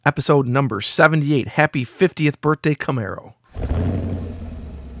episode number 78. Happy 50th birthday, Camaro.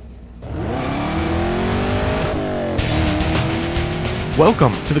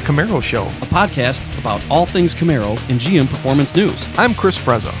 Welcome to the Camaro Show, a podcast about all things Camaro and GM Performance News. I'm Chris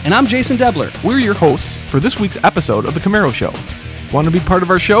Frezza. And I'm Jason Debler. We're your hosts for this week's episode of the Camaro Show. Want to be part of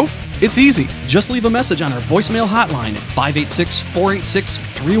our show? It's easy. Just leave a message on our voicemail hotline at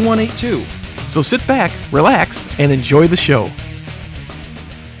 586-486-3182. So sit back, relax, and enjoy the show.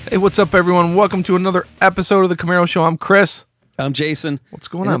 Hey, what's up, everyone? Welcome to another episode of the Camaro Show. I'm Chris. I'm Jason. What's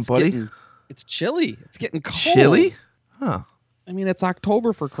going on, buddy? It's chilly. It's getting cold. Chilly? Huh. I mean, it's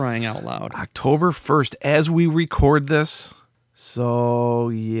October, for crying out loud. October 1st as we record this. So,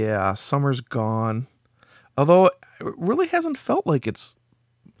 yeah, summer's gone. Although, it really hasn't felt like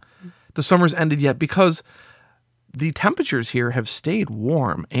the summer's ended yet because the temperatures here have stayed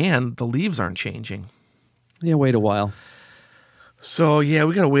warm and the leaves aren't changing. Yeah, wait a while. So, yeah,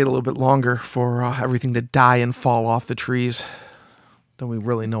 we got to wait a little bit longer for everything to die and fall off the trees. Then we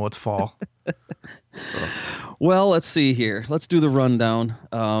really know it's fall. Well, let's see here. Let's do the rundown.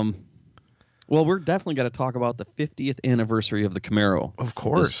 Well, we're definitely got to talk about the 50th anniversary of the Camaro. Of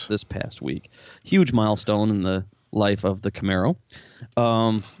course. This past week. Huge milestone in the life of the Camaro.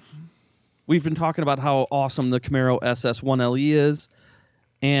 We've been talking about how awesome the Camaro SS1LE is,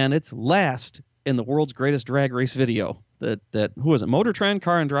 and it's last in the world's greatest drag race video. That who was it? Motor Trend,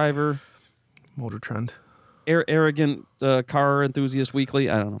 Car and Driver? Motor Trend. Arrogant Car Enthusiast Weekly?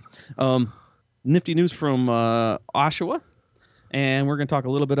 I don't know. Nifty news from Oshawa. And we're going to talk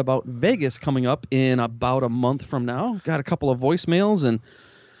a little bit about Vegas coming up in about a month from now. Got a couple of voicemails and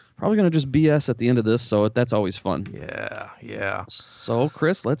probably going to just BS at the end of this, so that's always fun. Yeah. So,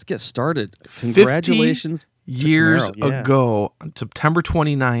 Chris, let's get started. Congratulations. 50 years ago, on September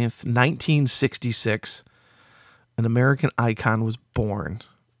 29th, 1966, an American icon was born,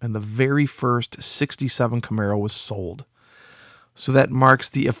 and the very first 67 Camaro was sold. So that marks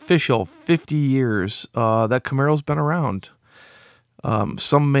the official 50 years that Camaro's been around.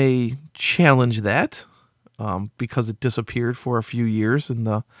 Some may challenge that because it disappeared for a few years in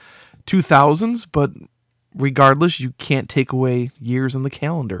the 2000s, but regardless, you can't take away years in the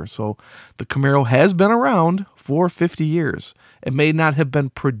calendar. So the Camaro has been around for 50 years. It may not have been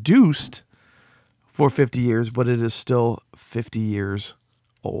produced for 50 years, but it is still 50 years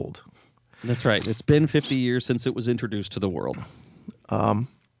old. That's right. It's been 50 years since it was introduced to the world.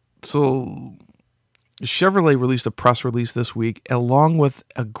 So Chevrolet released a press release this week along with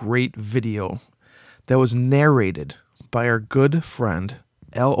a great video that was narrated by our good friend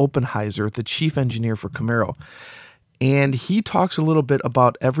Al Oppenheiser, the chief engineer for Camaro. And he talks a little bit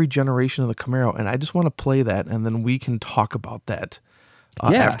about every generation of the Camaro, and I just want to play that, and then we can talk about that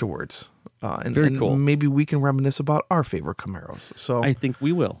afterwards. Very cool. Maybe we can reminisce about our favorite Camaros. So I think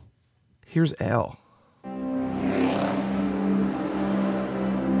we will. Here's Al.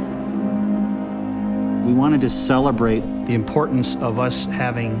 We wanted to celebrate the importance of us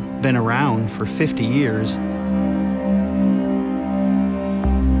having been around for 50 years.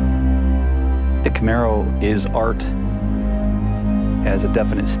 The Camaro is art, has a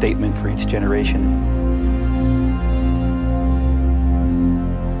definite statement for each generation.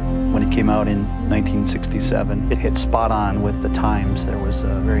 When it came out in 1967, it hit spot on with the times. There was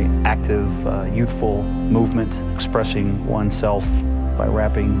a very active, youthful movement expressing oneself by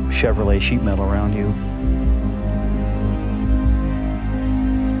wrapping Chevrolet sheet metal around you.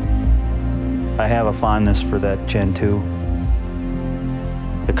 I have a fondness for that Gen 2.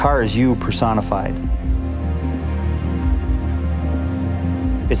 The car is you personified.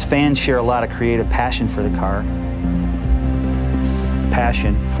 Its fans share a lot of creative passion for the car,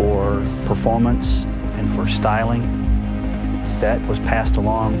 passion for performance and for styling. That was passed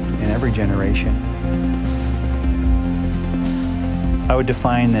along in every generation. I would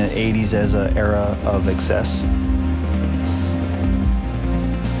define the 80s as an era of excess.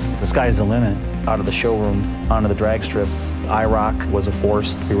 The sky's the limit. Out of the showroom, onto the drag strip, IROC was a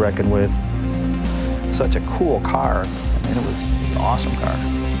force to be reckoned with. Such a cool car. I mean, it was an awesome car.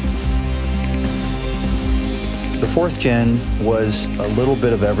 The fourth gen was a little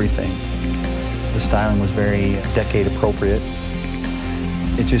bit of everything. The styling was very decade appropriate.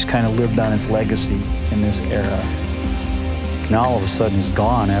 It just kind of lived on its legacy in this era. Now all of a sudden it's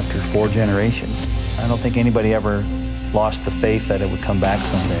gone after 4 generations. I don't think anybody ever lost the faith that it would come back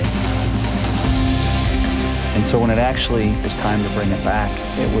someday. And so when it actually was time to bring it back,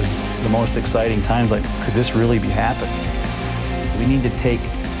 it was the most exciting times. Like, could this really be happening? We need to take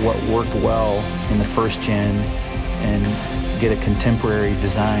what worked well in the first gen and get a contemporary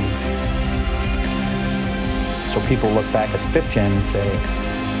design. So people look back at the 5th gen and say,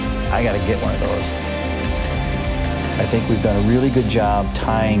 I got to get one of those. I think we've done a really good job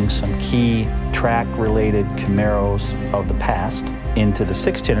tying some key track-related Camaros of the past into the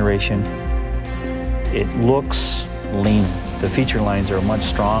 6th generation. It looks leaner. The feature lines are much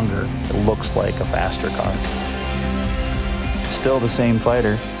stronger. It looks like a faster car. Still the same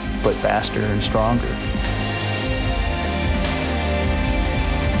fighter, but faster and stronger.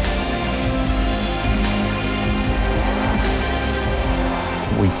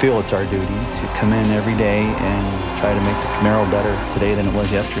 We feel it's our duty to come in every day and try to make the Camaro better today than it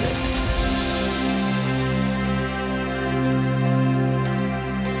was yesterday.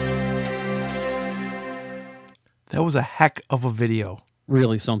 That was a heck of a video.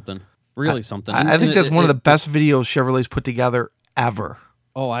 Really something. Really something. I think that's one of the best videos Chevrolet's put together ever.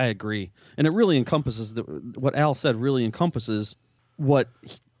 Oh, I agree. And it really encompasses, what Al said really encompasses what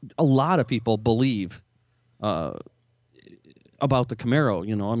a lot of people believe about the Camaro.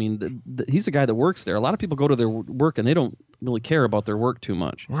 You know, I mean, he's a guy that works there. A lot of people go to their work and they don't really care about their work too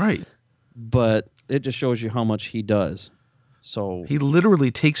much. Right. But it just shows you how much he does. So he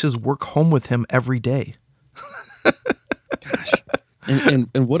literally takes his work home with him every day. Gosh. And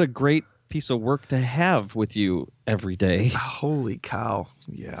what a great piece of work to have with you every day. Holy cow.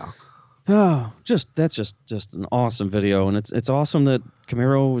 Yeah. Oh, that's just an awesome video, and it's awesome that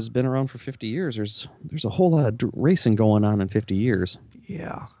Camaro has been around for 50 years. There's a whole lot of racing going on in 50 years.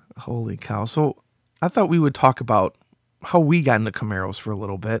 Yeah. Holy cow. So I thought we would talk about how we got into Camaros for a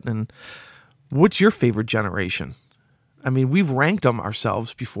little bit, and what's your favorite generation? I mean, we've ranked them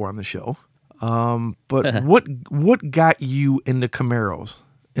ourselves before on the show. But what got you into Camaros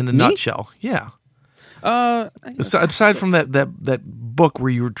in a nutshell? Yeah. Aside from that book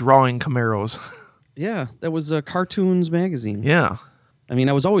where you were drawing Camaros. Yeah, that was Cartoons magazine. Yeah. I mean,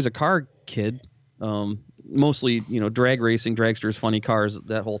 I was always a car kid. Mostly, drag racing, dragsters, funny cars,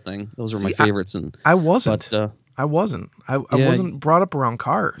 that whole thing. Those were my favorites. I wasn't. I wasn't brought up around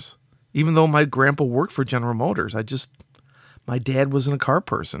cars. Even though my grandpa worked for General Motors, my dad wasn't a car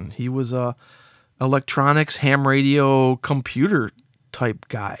person. He was a electronics, ham radio, computer type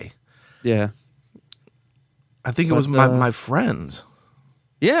guy. Yeah. I think it was my friends.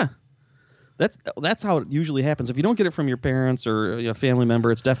 Yeah. That's how it usually happens. If you don't get it from your parents or a family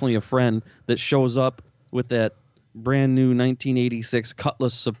member, it's definitely a friend that shows up with that brand new 1986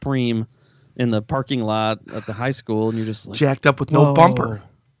 Cutlass Supreme in the parking lot at the high school, and you're just like, jacked up with no bumper.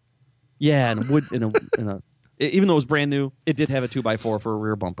 Yeah, and wood in a even though it was brand new, it did have a 2x4 for a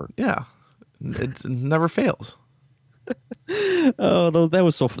rear bumper. Yeah, it never fails. Oh, that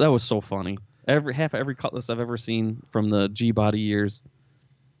was so funny. Every Cutlass I've ever seen from the G body years,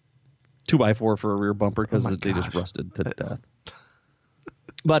 2x4 for a rear bumper because they just rusted to death.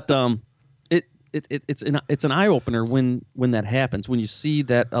 But it's an eye opener when that happens, when you see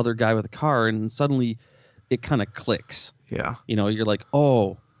that other guy with a car and suddenly it kind of clicks. Yeah, you're like,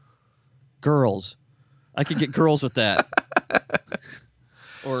 oh, girls. I could get girls with that.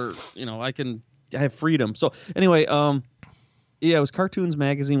 Or, I have freedom. So anyway, it was Cartoons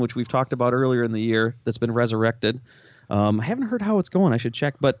magazine, which we've talked about earlier in the year, that's been resurrected. I haven't heard how it's going. I should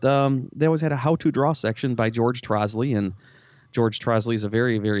check. But they always had a how-to draw section by George Trosley. And George Trosley is a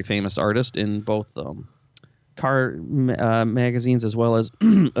very, very famous artist in both car magazines as well as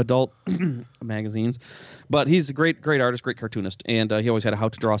adult magazines. But he's a great, great artist, great cartoonist. And he always had a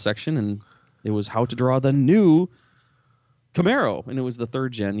how-to draw section, and it was how to draw the new Camaro, and it was the 3rd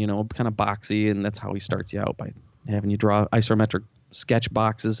gen, kind of boxy, and that's how he starts you out, by having you draw isometric sketch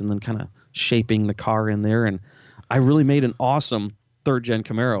boxes and then kind of shaping the car in there. And I really made an awesome 3rd gen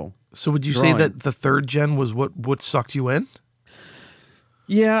Camaro. So would you say that the 3rd gen was what sucked you in?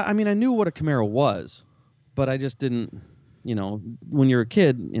 Yeah, I mean, I knew what a Camaro was, but I just didn't, when you're a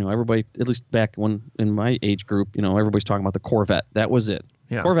kid, everybody, at least back when in my age group, everybody's talking about the Corvette. That was it.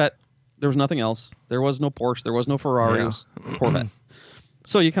 Yeah. Corvette. There was nothing else. There was no Porsche. There was no Ferrari. Yeah. It was Corvette.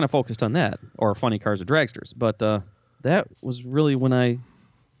 So you kind of focused on that, or funny cars or dragsters. But that was really when I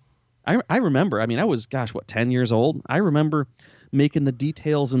remember. I mean, I was 10 years old. I remember making the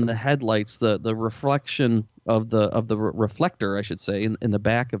details in the headlights, the reflection of the reflector, I should say, in the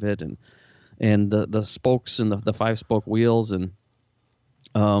back of it, and the spokes and the 5-spoke wheels, and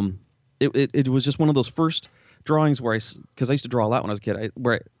it was just one of those first drawings where because I used to draw a lot when I was a kid,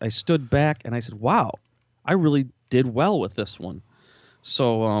 where I stood back and I said, wow, I really did well with this one.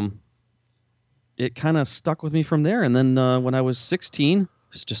 So it kind of stuck with me from there. And then when I was 16,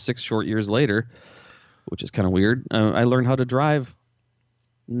 it's just 6 short years later, which is kind of weird, I learned how to drive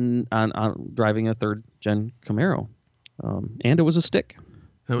on driving a 3rd gen Camaro. And it was a stick.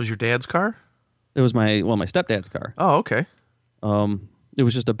 It was your dad's car? It was my stepdad's car. Oh, okay. it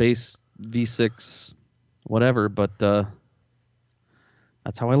was just a base V6 whatever, but that's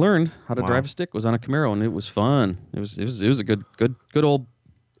how I learned how to drive a stick, was on a Camaro, and it was fun. It was a good old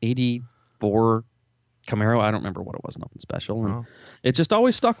 84 Camaro. I don't remember what it was, nothing special. And it just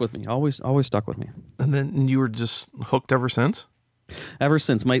always stuck with me. Always stuck with me. And then you were just hooked ever since? Ever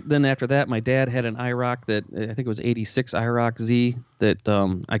since. Then after that, my dad had an IROC that I think it was 86 IROC Z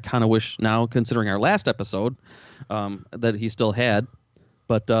that I kind of wish now, considering our last episode, that he still had.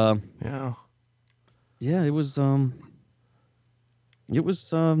 But yeah, it was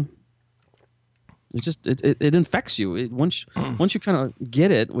it infects you. Once you kind of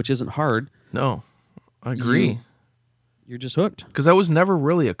get it, which isn't hard. No, I agree. You're just hooked. Because I was never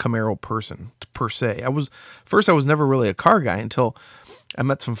really a Camaro person per se. I was never really a car guy until I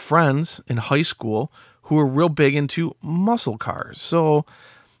met some friends in high school who were real big into muscle cars. So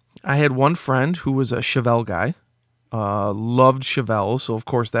I had one friend who was a Chevelle guy, loved Chevelle. So of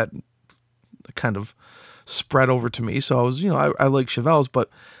course that kind of spread over to me. So I was, I like Chevelles, but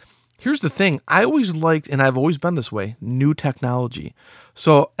here's the thing. I always liked, and I've always been this way, new technology.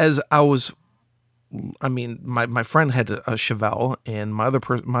 So as my friend had a Chevelle, and my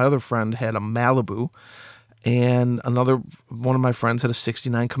other friend had a Malibu, and one of my friends had a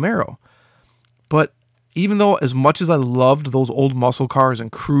 69 Camaro. But even though, as much as I loved those old muscle cars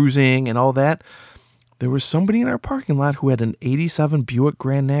and cruising and all that, there was somebody in our parking lot who had an 87 Buick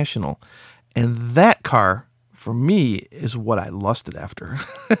Grand National. And that car, for me, is what I lusted after.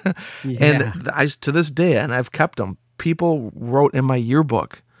 Yeah. And to this day, and I've kept them, people wrote in my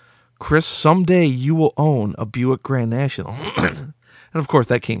yearbook, Chris, someday you will own a Buick Grand National. And of course,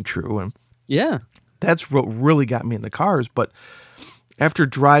 that came true. And yeah, that's what really got me into cars. But after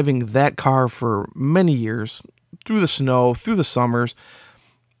driving that car for many years, through the snow, through the summers,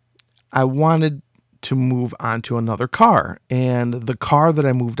 I wanted to move on to another car. And the car that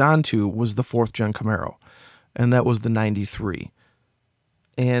I moved on to was the 4th Gen Camaro. And that was the 93.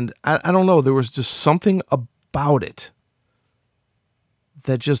 And I don't know, there was just something about it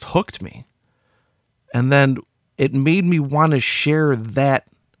that just hooked me. And then it made me want to share that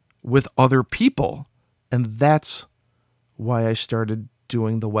with other people. And that's why I started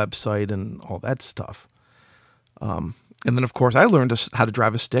doing the website and all that stuff. And then, of course, I learned how to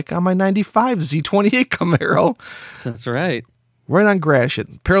drive a stick on my 95 Z28 Camaro. That's right. Right on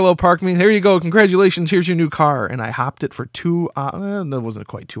Gratiot. Parallel parked me. Here you go. Congratulations. Here's your new car. And I hopped it for 2 hours. That wasn't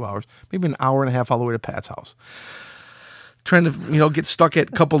quite 2 hours. Maybe an hour and a half all the way to Pat's house. Trying to, get stuck at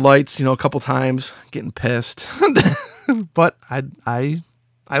a couple lights, a couple times, getting pissed. But I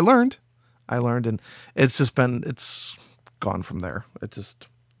learned, and it's gone from there. It just.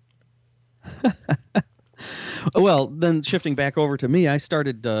 Well, then shifting back over to me, I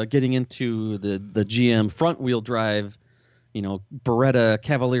started getting into the GM front wheel drive, Beretta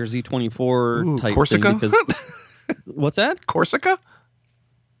Cavalier Z24 type Corsica? thing. What's that? Corsica?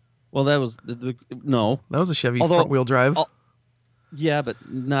 Well, that was no. That was a Chevy front wheel drive. Yeah, but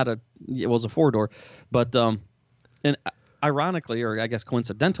not a. It was a 4-door, but and ironically, or I guess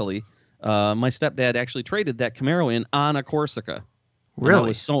coincidentally, my stepdad actually traded that Camaro in on a Corsica. Really? And I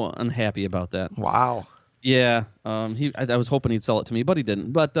was so unhappy about that. Wow. Yeah. I was hoping he'd sell it to me, but he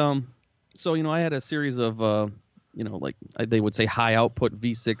didn't. But so I had a series of they would say high output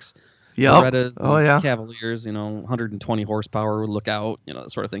V6. Berettas, Cavaliers, 120 horsepower, lookout, that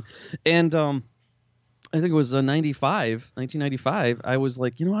sort of thing. And I think it was 1995. I was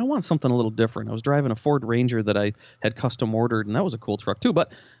like, I want something a little different. I was driving a Ford Ranger that I had custom ordered, and that was a cool truck too.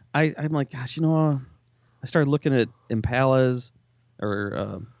 But I'm like, gosh, I started looking at Impalas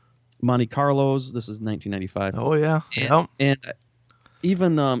or Monte Carlos. This is 1995. Oh yeah, and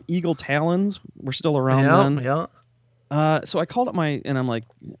even Eagle Talons were still around then. Yeah. So I called up my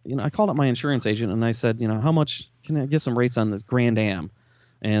insurance agent, and I said, how much can I get some rates on this Grand Am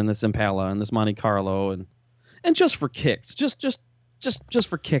and this Impala and this Monte Carlo and just for kicks, just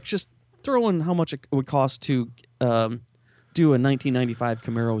for kicks, just throw in how much it would cost to do a 1995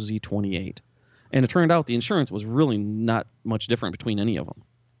 Camaro Z28. And it turned out the insurance was really not much different between any of them.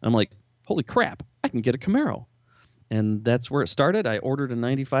 I'm like, holy crap, I can get a Camaro. And that's where it started. I ordered a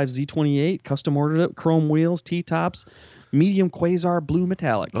 95 Z28, custom ordered it, chrome wheels, T-tops, medium Quasar blue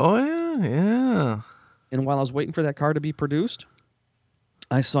metallic. Oh, yeah. And while I was waiting for that car to be produced,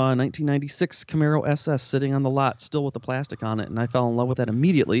 I saw a 1996 Camaro SS sitting on the lot, still with the plastic on it, and I fell in love with that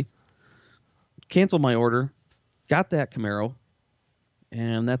immediately. Canceled my order, got that Camaro,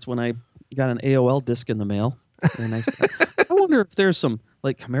 and that's when I got an AOL disc in the mail. And I said, I wonder if there's some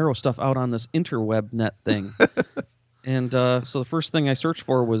Camaro stuff out on this interweb net thing. And so the first thing I searched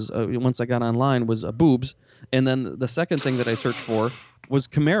for was, once I got online, was boobs. And then the second thing that I searched for was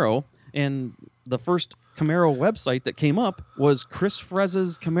Camaro, and the first Camaro website that came up was Chris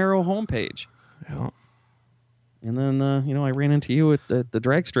Frez's Camaro homepage. Yeah. And then, I ran into you at the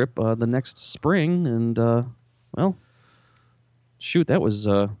drag strip the next spring, and, well, shoot, that was...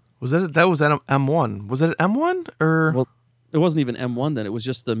 Was that an M1? Was it an M1 or? Well, it wasn't even M1 then. It was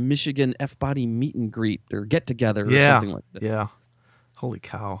just the Michigan F-Body meet and greet or get together or something like that. Yeah. Holy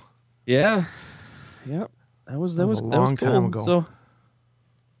cow. Yeah. Yep. That was a long time ago. So,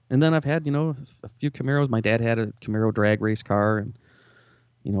 and then I've had, a few Camaros. My dad had a Camaro drag race car, and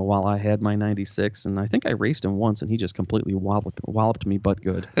while I had my 96, and I think I raced him once, and he just completely walloped me butt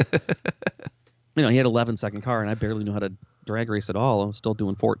good. He had 11-second car, and I barely knew how to drag race at all. I was still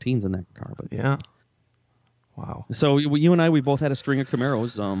doing 14s in that car. But yeah. Wow. So you and I, we both had a string of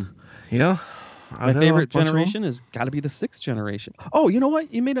Camaros. Yeah. My favorite generation has got to be the 6th generation. Oh, you know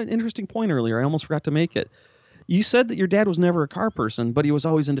what? You made an interesting point earlier. I almost forgot to make it. You said that your dad was never a car person, but he was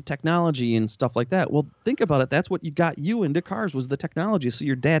always into technology and stuff like that. Well, think about it. That's what got you into cars, was the technology. So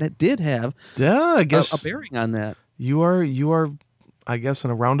your dad did have I guess a bearing on that. You are, I guess,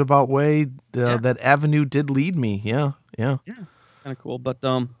 in a roundabout way, that avenue did lead me. Yeah. Yeah. Kind of cool. But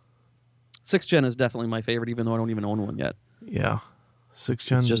 6th gen is definitely my favorite, even though I don't even own one yet. Yeah. 6th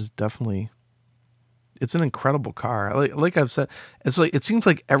gen is definitely... It's an incredible car. Like I've said, it seems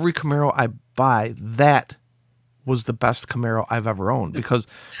like every Camaro I buy, that was the best Camaro I've ever owned, because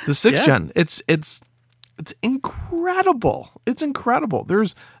the 6th gen, it's incredible. It's incredible.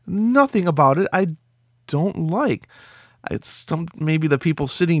 There's nothing about it I don't like. Maybe the people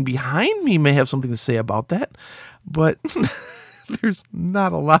sitting behind me may have something to say about that, but there's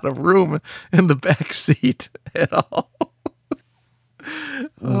not a lot of room in the back seat at all.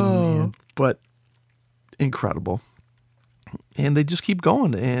 Oh, but incredible. And they just keep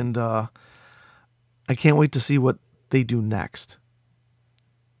going, and I can't wait to see what they do next.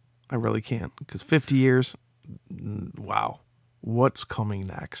 I really can't, because 50 years, wow, what's coming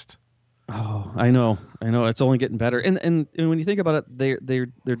next? Oh, I know. It's only getting better, and when you think about it,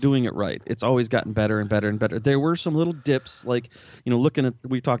 they're doing it right. It's always gotten better and better and better. There were some little dips, like looking at,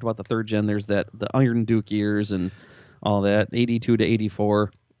 we talked about the 3rd gen. There's the Iron Duke ears and all that, 82 to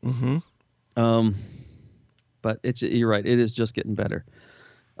 84. Mm-hmm. But you're right. It is just getting better.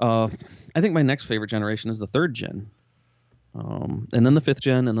 I think my next favorite generation is the 3rd gen, and then the 5th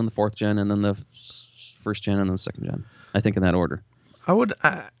gen, and then the 4th gen, and then the 1st gen, and then the 2nd gen. I think in that order.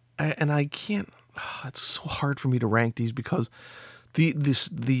 I can't. It's so hard for me to rank these, because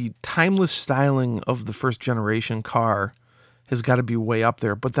the timeless styling of the 1st generation car has got to be way up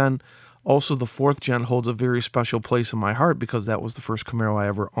there. But then also the 4th gen holds a very special place in my heart, because that was the first Camaro I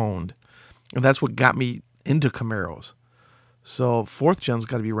ever owned, and that's what got me into Camaros. So 4th gen's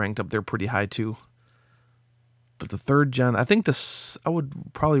got to be ranked up there pretty high too. But the 3rd gen, I think I would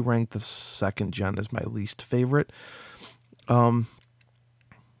probably rank the 2nd gen as my least favorite.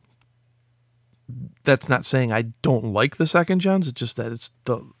 That's not saying I don't like the 2nd gens. It's just that it's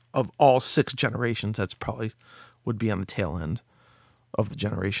of all 6 generations, that's probably would be on the tail end of the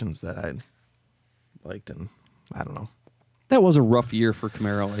generations that I liked, and I don't know. That was a rough year for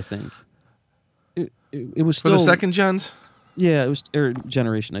Camaro, I think. It was still for the 2nd gens. Yeah, it was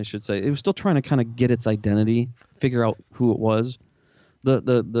generation, I should say. It was still trying to kind of get its identity, figure out who it was.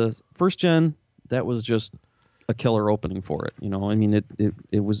 The 1st gen, that was just a killer opening for it. I mean,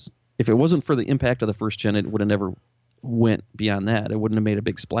 it was, if it wasn't for the impact of the 1st gen, it would have never went beyond that. It wouldn't have made a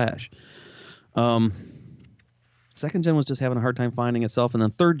big splash. 2nd gen was just having a hard time finding itself, and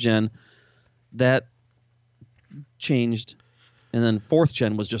then 3rd gen, that changed. And then 4th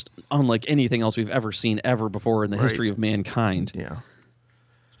gen was just unlike anything else we've ever seen ever before in the history of mankind. Yeah.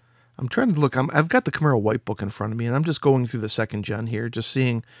 I'm trying to look. I've got the Camaro White Book in front of me, and I'm just going through the 2nd gen here, just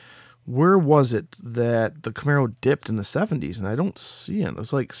seeing where was it that the Camaro dipped in the 70s, and I don't see it. It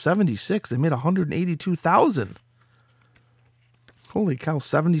was like 76. They made 182,000. Holy cow.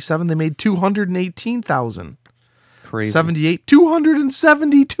 77, they made 218,000. Crazy. 78,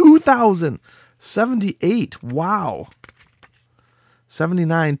 272,000. 78, wow.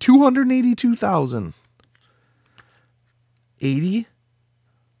 79, 282,000. 80,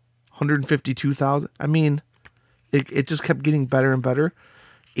 152,000. I mean, it just kept getting better and better.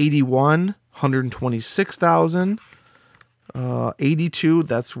 81, 126,000. 82,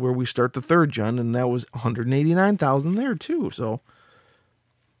 that's where we start the 3rd gen, and that was 189,000 there too. So,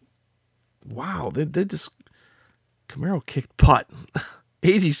 wow, they just, Camaro kicked butt.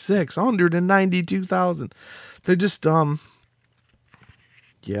 86, 192,000. They're just,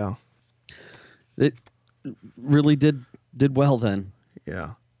 yeah. It really did well then.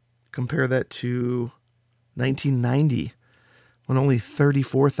 Yeah. Compare that to 1990, when only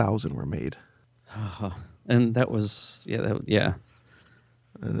 34,000 were made. And that was, yeah.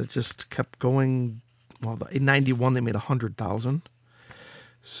 And it just kept going. Well, in 91, they made 100,000.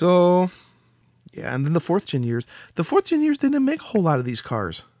 So, yeah. And then the fourth gen years, they didn't make a whole lot of these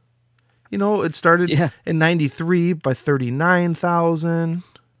cars. It started in 93 by 39,000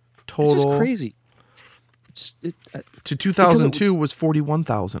 total. It's just crazy. To 2002 was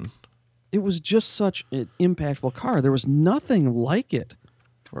 41,000. It was just such an impactful car. There was nothing like it.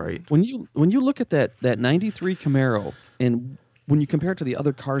 Right. When you look at that 93 Camaro, and when you compare it to the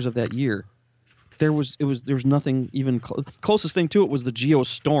other cars of that year, there was nothing even closest thing to it was the Geo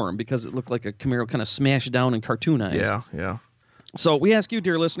Storm, because it looked like a Camaro kind of smashed down and cartoonized. Yeah. So we ask you,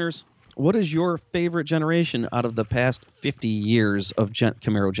 dear listeners, what is your favorite generation out of the past 50 years of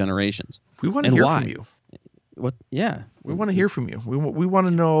Camaro generations? We want to hear from you. What? Yeah. We want to hear from you. We want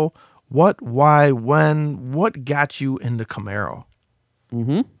to know what, why, when, what got you into Camaro.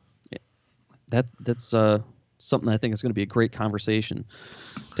 Mm-hmm. That's something I think is going to be a great conversation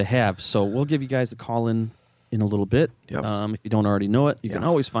to have. So we'll give you guys a call in a little bit. Yep. If you don't already know it, you can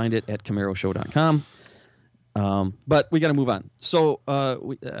always find it at CamaroShow.com. But we got to move on. So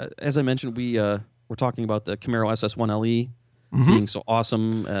as I mentioned, we're talking about the Camaro SS1LE being so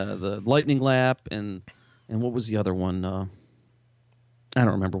awesome, the Lightning Lap, and what was the other one? I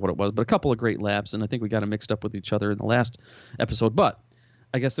don't remember what it was, but a couple of great laps, and I think we got it mixed up with each other in the last episode. But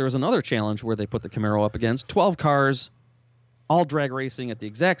I guess there was another challenge where they put the Camaro up against 12 cars, all drag racing at the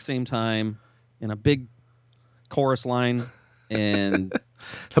exact same time in a big chorus line. And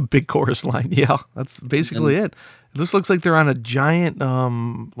a big chorus line, yeah. That's basically it. This looks like they're on a giant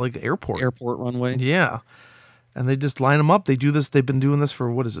airport runway. Yeah. And they just line them up. They do this. They've been doing this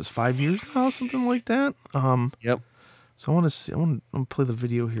for, 5 years now, something like that. Yep. So I want to play the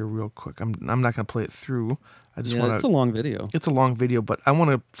video here real quick. I'm not going to play it through. I just want to. It's a long video. It's a long video, but I want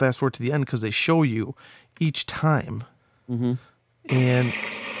to fast forward to the end because they show you each time, and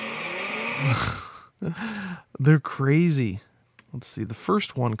they're crazy. Let's see. The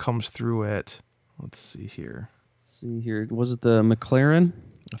first one comes through at. Let's see here. Was it the McLaren?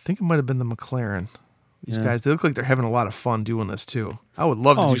 I think it might have been the McLaren. These guys, they look like they're having a lot of fun doing this too. I would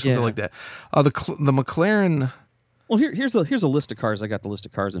love to do something like that. The McLaren. Well, here's a list of cars. I got the list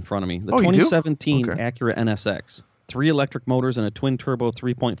of cars in front of me. The 2017 Acura NSX, 3 electric motors and a twin-turbo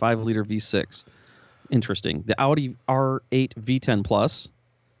 3.5-liter V6. Interesting. The Audi R8 V10 Plus,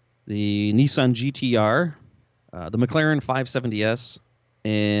 the Nissan GT-R, the McLaren 570S,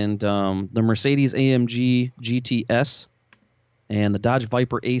 and the Mercedes AMG GTS, and the Dodge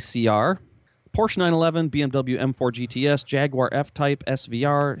Viper ACR, Porsche 911, BMW M4 GTS, Jaguar F-Type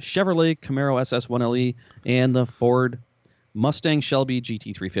SVR, Chevrolet Camaro SS1LE, and the Ford Mustang Shelby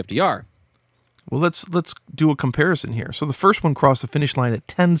GT350R. Well, let's do a comparison here. So the first one crossed the finish line at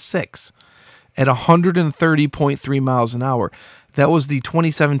 10.6 at 130.3 miles an hour. That was the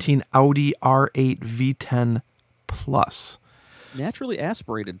 2017 Audi R8 V10 Plus. Naturally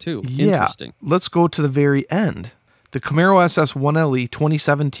aspirated, too. Yeah. Interesting. Let's go to the very end. The Camaro SS1LE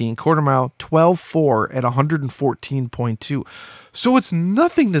 2017 quarter mile 12.4 at 114.2. So it's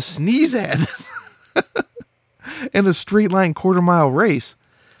nothing to sneeze at in a straight line quarter mile race.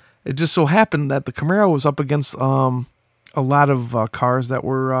 It just so happened that the Camaro was up against a lot of cars that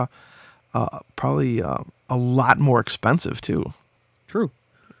were probably a lot more expensive too. True.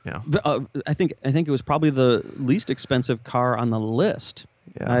 Yeah. I think it was probably the least expensive car on the list.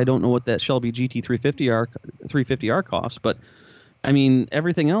 Yeah. I don't know what that Shelby GT350R costs, but I mean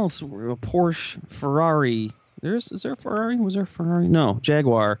everything else. Porsche, Ferrari. Is there a Ferrari? Was there a Ferrari? No.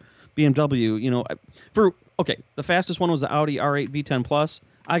 Jaguar, BMW. The fastest one was the Audi R8 V10 Plus.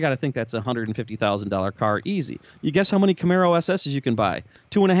 I got to think that's a $150,000 car easy. You guess how many Camaro SSs you can buy?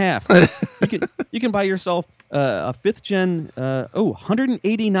 2.5. You can buy yourself a 5th gen.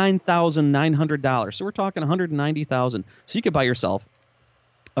 $189,900. So we're talking $190,000. So you could buy yourself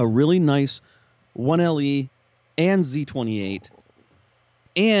a really nice 1LE and Z28,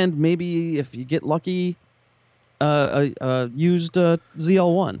 and maybe if you get lucky, a used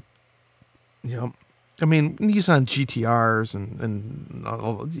ZL1. Yeah, I mean Nissan GTRs and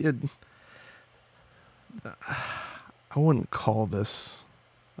all, I wouldn't call this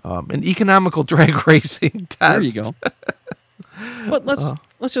an economical drag racing test. There you go. But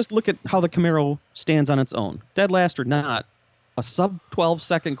let's just look at how the Camaro stands on its own, dead last or not. A sub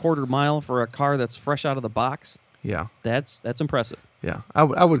 12-second quarter mile for a car that's fresh out of the box. Yeah, that's impressive. Yeah, I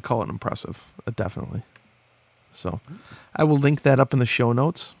would call it impressive, definitely. So, I will link that up in the show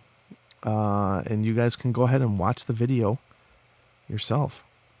notes, and you guys can go ahead and watch the video yourself.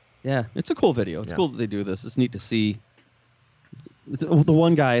 Yeah, it's a cool video. It's cool that they do this. It's neat to see The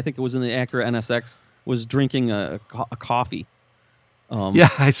one guy, I think it was in the Acura NSX, was drinking a coffee. Yeah,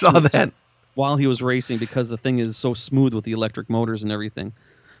 I saw that. While he was racing, because the thing is so smooth with the electric motors and everything.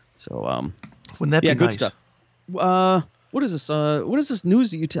 So, wouldn't that be good nice? stuff. What is this? What is this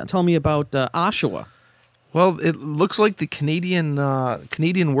news that you tell me about Oshawa? Well, it looks like the Canadian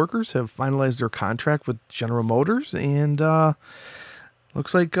workers have finalized their contract with General Motors, and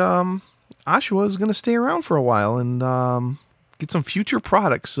looks like Oshawa is going to stay around for a while and get some future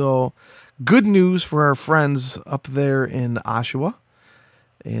products. So, good news for our friends up there in Oshawa,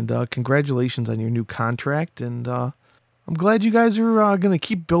 and congratulations on your new contract. And I'm glad you guys are going to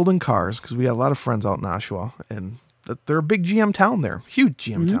keep building cars, because we got a lot of friends out in Oshawa, and they're a big GM town there, huge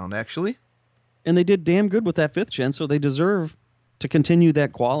GM town actually. And they did damn good with that 5th gen, so they deserve to continue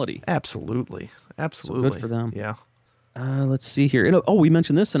that quality. Absolutely. So good for them. Yeah. Let's see here. We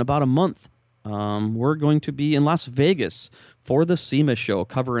mentioned this in about a month. We're going to be in Las Vegas for the SEMA show,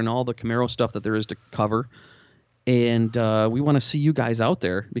 covering all the Camaro stuff that there is to cover. And we want to see you guys out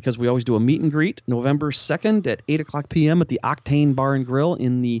there, because we always do a meet and greet November 2nd at 8 o'clock p.m. at the Octane Bar and Grill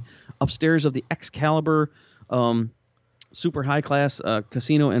in the upstairs of the Excalibur super high class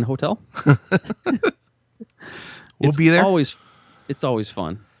casino and hotel. We'll be there. It's always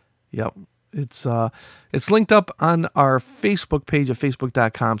fun. Yep. It's linked up on our Facebook page at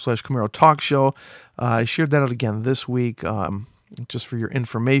facebook.com/Camaro Talk Show. I shared that out again this week, just for your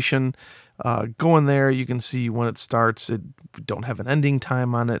information. Go in there. You can see when it starts. We don't have an ending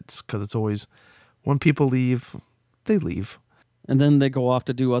time on it, because it's always when people leave, they leave. And then they go off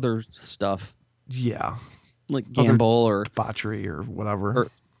to do other stuff. Yeah. Like gamble or debauchery or whatever. Or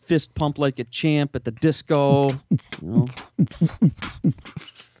fist pump like a champ at the disco.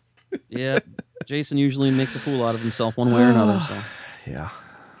 Yeah. Jason usually makes a fool out of himself one way or another. So. Yeah.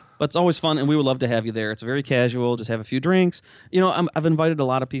 But it's always fun, and we would love to have you there. It's very casual. Just have a few drinks. I've invited a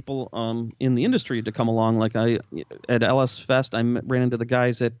lot of people in the industry to come along. Like at LS Fest, I ran into the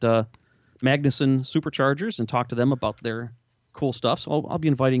guys at Magnuson Superchargers and talked to them about their cool stuff. So I'll be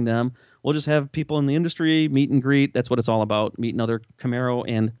inviting them. We'll just have people in the industry meet and greet. That's what it's all about, meeting other Camaro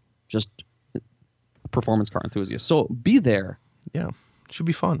and just performance car enthusiasts. So be there. Yeah, should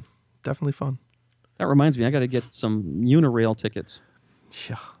be fun. Definitely fun. That reminds me, I got to get some Unirail tickets.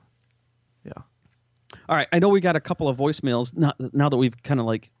 Yeah. All right, I know we got a couple of voicemails now that we've kind of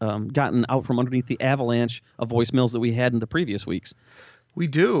gotten out from underneath the avalanche of voicemails that we had in the previous weeks. We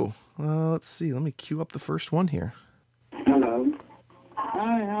do. Let's see. Let me cue up the first one here. Hello.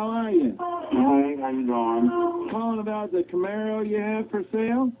 Hi, how are you? Hi, how you doing? Calling about the Camaro you have for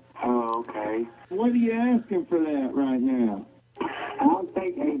sale? Oh, okay. What are you asking for that right now? I'll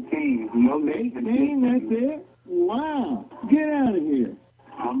take 18. No, 18? That's it? Wow. Get out of here.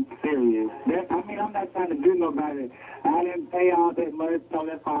 I'm serious. I'm not trying to do nobody. I didn't pay all that much, so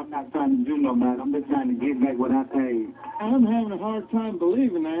that's why I'm not trying to do nobody. I'm just trying to get back what I paid. I'm having a hard time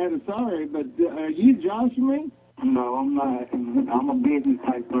believing that. I'm sorry, but are you joshing me? No, I'm not. I'm a business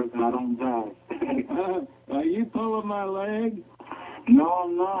type person. I don't josh. Are you pulling my leg? No,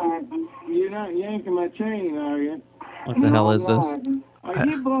 I'm not. You're not yanking my chain, are you? What the hell is this? Are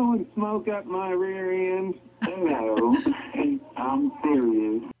you blowing smoke up my rear end? No, I'm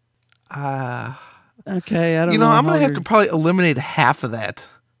serious. Okay, I don't know. I'm gonna have to probably eliminate half of that.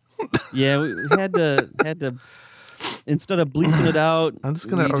 Yeah, we had to instead of bleeping it out. I'm just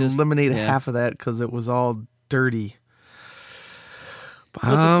gonna eliminate half of that because it was all dirty.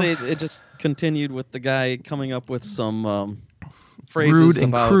 Let's just say it just continued with the guy coming up with some phrases rude and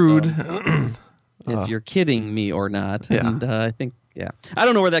about, crude. If you're kidding me or not. Yeah. And I think, I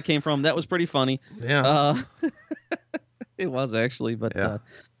don't know where that came from. That was pretty funny. Yeah. It was actually, but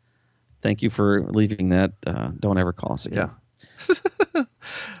thank you for leaving that. Don't ever call us again. Yeah.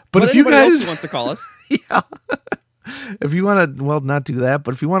 but if you guys else wants to call us, if you want to, not do that,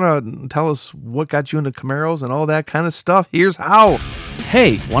 but if you want to tell us what got you into Camaros and all that kind of stuff, here's how.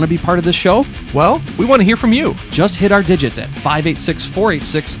 Hey, want to be part of the show? Well, we want to hear from you. Just hit our digits at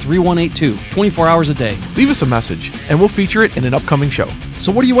 586-486-3182, 24 hours a day. Leave us a message, and we'll feature it in an upcoming show.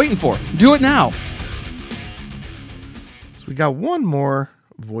 So what are you waiting for? Do it now. So we got one more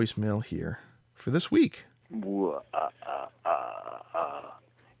voicemail here for this week.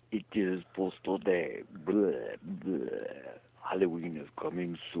 It is Postal Day. Blah, blah. Halloween is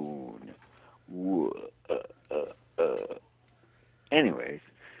coming soon. Anyways,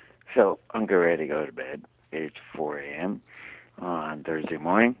 so I'm getting ready to go to bed. It's 4 a.m. on Thursday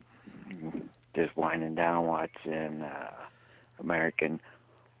morning. Just winding down watching American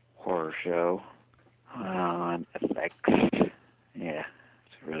Horror Show on FX. Yeah,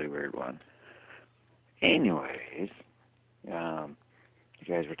 it's a really weird one. Anyways, You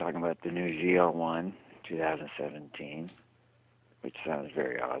guys were talking about the new GL1 2017, which sounds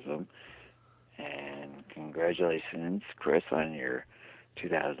very awesome. And congratulations, Chris, on your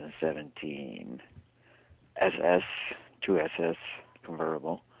 2017 SS, 2SS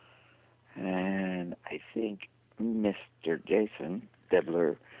convertible. And I think Mr. Jason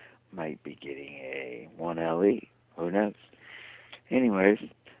Debler might be getting a 1LE. Who knows? Anyways,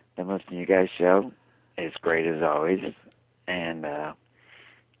 been listening to you guys' show. It's great as always. And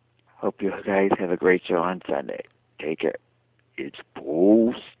hope you guys have a great show on Sunday. Take care. It's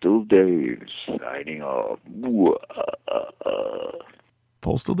Postal Dave signing off.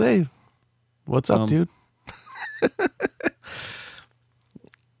 Postal Dave. What's up, dude?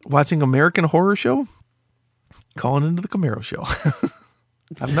 Watching American Horror Show? Calling into the Camaro Show.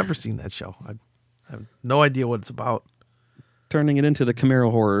 I've never seen that show. I have no idea what it's about. Turning it into the Camaro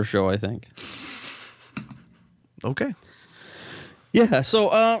Horror Show, I think. Okay. Yeah, so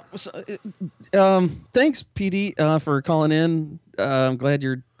thanks, PD, for calling in. I'm glad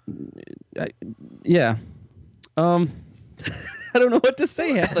you're... yeah. I don't know what to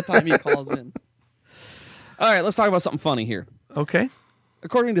say half the time he calls in. All right, let's talk about something funny here. Okay.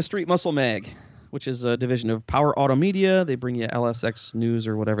 According to Street Muscle Mag, which is a division of Power Auto Media, they bring you LSX News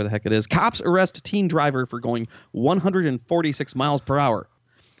or whatever the heck it is. Cops arrest teen driver for going 146 miles per hour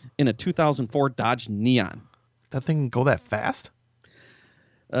in a 2004 Dodge Neon. That thing can go that fast?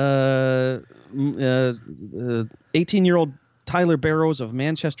 18-year-old Tyler Barrows of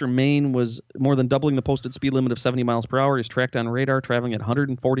Manchester, Maine, was more than doubling the posted speed limit of 70 miles per hour. He's tracked on radar, traveling at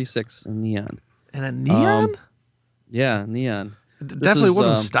 146 in Neon. And a Neon? Yeah, Neon. It definitely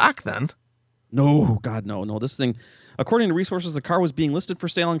wasn't stock then. No, God, no. This thing, according to resources, the car was being listed for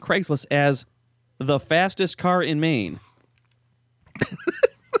sale on Craigslist as the fastest car in Maine.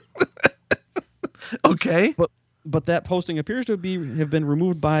 Okay. But that posting appears to have been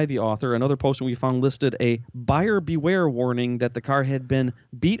removed by the author. Another posting we found listed a buyer beware warning that the car had been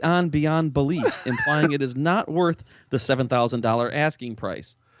beat on beyond belief, implying it is not worth the $7,000 asking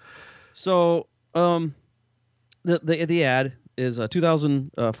price. So the ad is a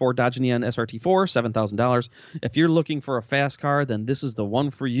 2004 Dodge Neon SRT4, $7,000. If you're looking for a fast car, then this is the one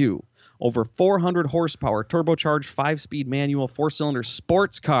for you. Over 400 horsepower, turbocharged 5-speed manual 4-cylinder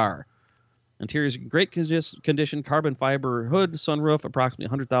sports car. Interior is in great condition, carbon fiber hood, sunroof, approximately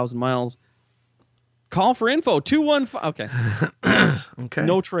 100,000 miles. Call for info, 215. Okay. Okay.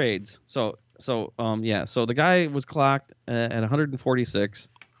 No trades. So the guy was clocked at 146.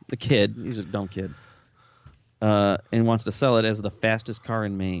 The kid, he's a dumb kid, and wants to sell it as the fastest car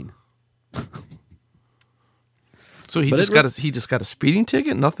in Maine. So he just got a speeding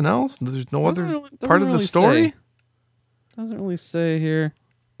ticket, nothing else? There's no other part of the story? Doesn't really say here.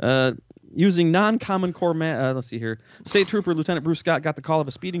 Using non-common core let's see here. State Trooper Lieutenant Bruce Scott got the call of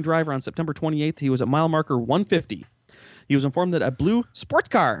a speeding driver on September 28th. He was at mile marker 150. He was informed that a blue sports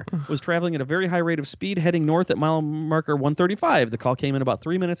car was traveling at a very high rate of speed heading north at mile marker 135. The call came in about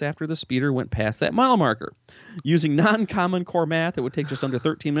 3 minutes after the speeder went past that mile marker. Using non-common core math, it would take just under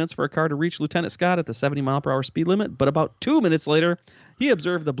 13 minutes for a car to reach Lieutenant Scott at the 70 mile per hour speed limit, but about 2 minutes later, he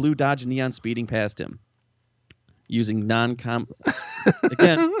observed the blue Dodge Neon speeding past him. Using non-common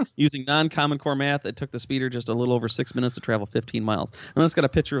core math, it took the speeder just a little over 6 minutes to travel 15 miles. And it's got a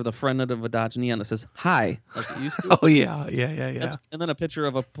picture of the front end of a Dodge Neon that says "Hi," like it used to. Oh yeah. And then a picture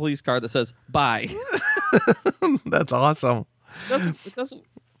of a police car that says "Bye." That's awesome. It doesn't.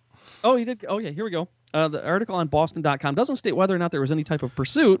 Oh, he did. Oh yeah, here we go. The article on Boston.com doesn't state whether or not there was any type of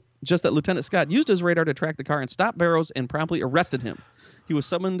pursuit. Just that Lieutenant Scott used his radar to track the car and stop Barrows and promptly arrested him. He was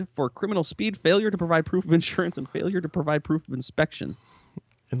summoned for criminal speed, failure to provide proof of insurance, and failure to provide proof of inspection.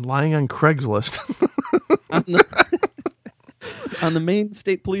 And lying on Craigslist. On the Maine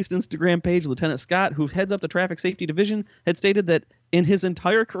State Police Instagram page, Lieutenant Scott, who heads up the Traffic Safety Division, had stated that in his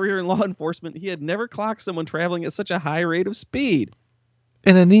entire career in law enforcement, he had never clocked someone traveling at such a high rate of speed.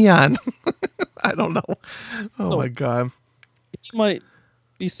 In a Neon. I don't know. Oh, my God. He might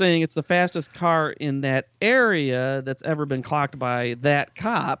be saying it's the fastest car in that area that's ever been clocked by that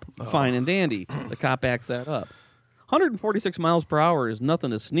cop. Fine and dandy. The cop backs that up. 146 miles per hour is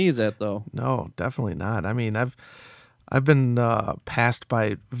nothing to sneeze at, though. No, definitely not. I mean, I've been passed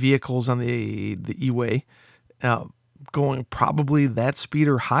by vehicles on the E-way going probably that speed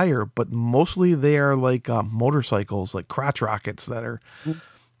or higher, but mostly they are like motorcycles, like crotch rockets that are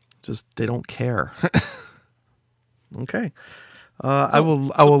just, they don't care. Okay. I will.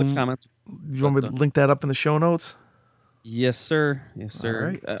 You want me to link that up in the show notes? Yes, sir. Yes,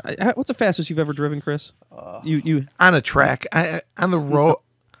 sir. All right. What's the fastest you've ever driven, Chris? You on a track, on the road,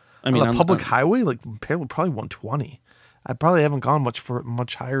 I mean, on a public highway, like probably 120. I probably haven't gone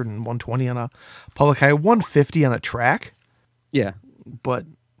much higher than 120 on a public highway, 150 on a track. Yeah. But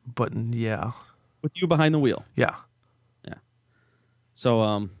yeah. With you behind the wheel. Yeah. Yeah.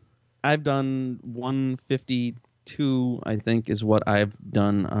 So I've done 152, I think, is what I've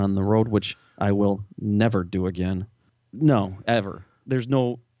done on the road, which I will never do again. No, ever. There's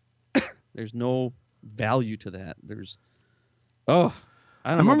no value to that.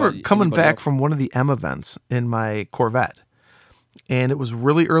 I remember coming back from one of the M events in my Corvette, and it was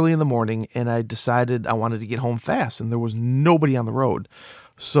really early in the morning, and I decided I wanted to get home fast, and there was nobody on the road.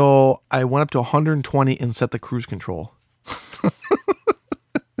 So I went up to 120 and set the cruise control.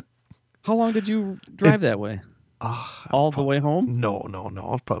 How long did you drive that way? All the way home? No. It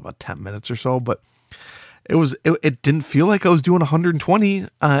was probably about 10 minutes or so, but it didn't feel like I was doing 120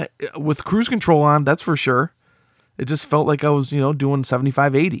 with cruise control on, that's for sure. It just felt like I was, doing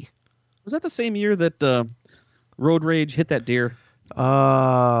 75, 80. Was that the same year that Road Rage hit that deer?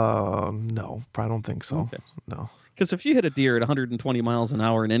 No, I don't think so. Okay. No. Because if you hit a deer at 120 miles an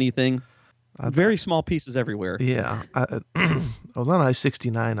hour in anything, very small pieces everywhere. Yeah. I was on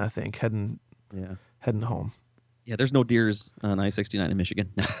I-69, I think, heading home. Yeah, there's no deers on I-69 in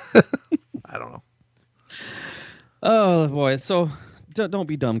Michigan. I don't know. Oh, boy. So don't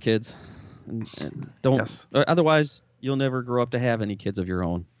be dumb, kids. And don't. Yes. Otherwise, you'll never grow up to have any kids of your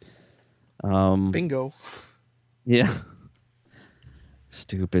own. Bingo. Yeah.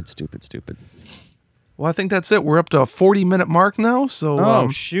 Stupid. Well, I think that's it. We're up to a 40-minute mark now. So,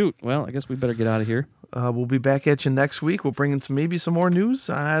 shoot. Well, I guess we better get out of here. We'll be back at you next week. We'll bring in maybe some more news.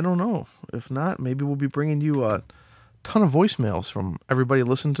 I don't know. If not, maybe we'll be bringing you a ton of voicemails from everybody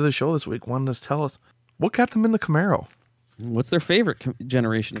listening to the show this week, wanting to tell us what got them in the Camaro. What's their favorite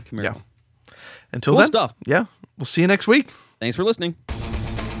generation of Camaro? Yeah. Until cool then, stuff. Yeah, we'll see you next week. Thanks for listening.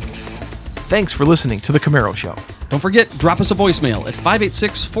 Thanks for listening to The Camaro Show. Don't forget, drop us a voicemail at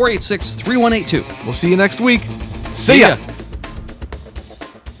 586-486-3182. We'll see you next week. See ya.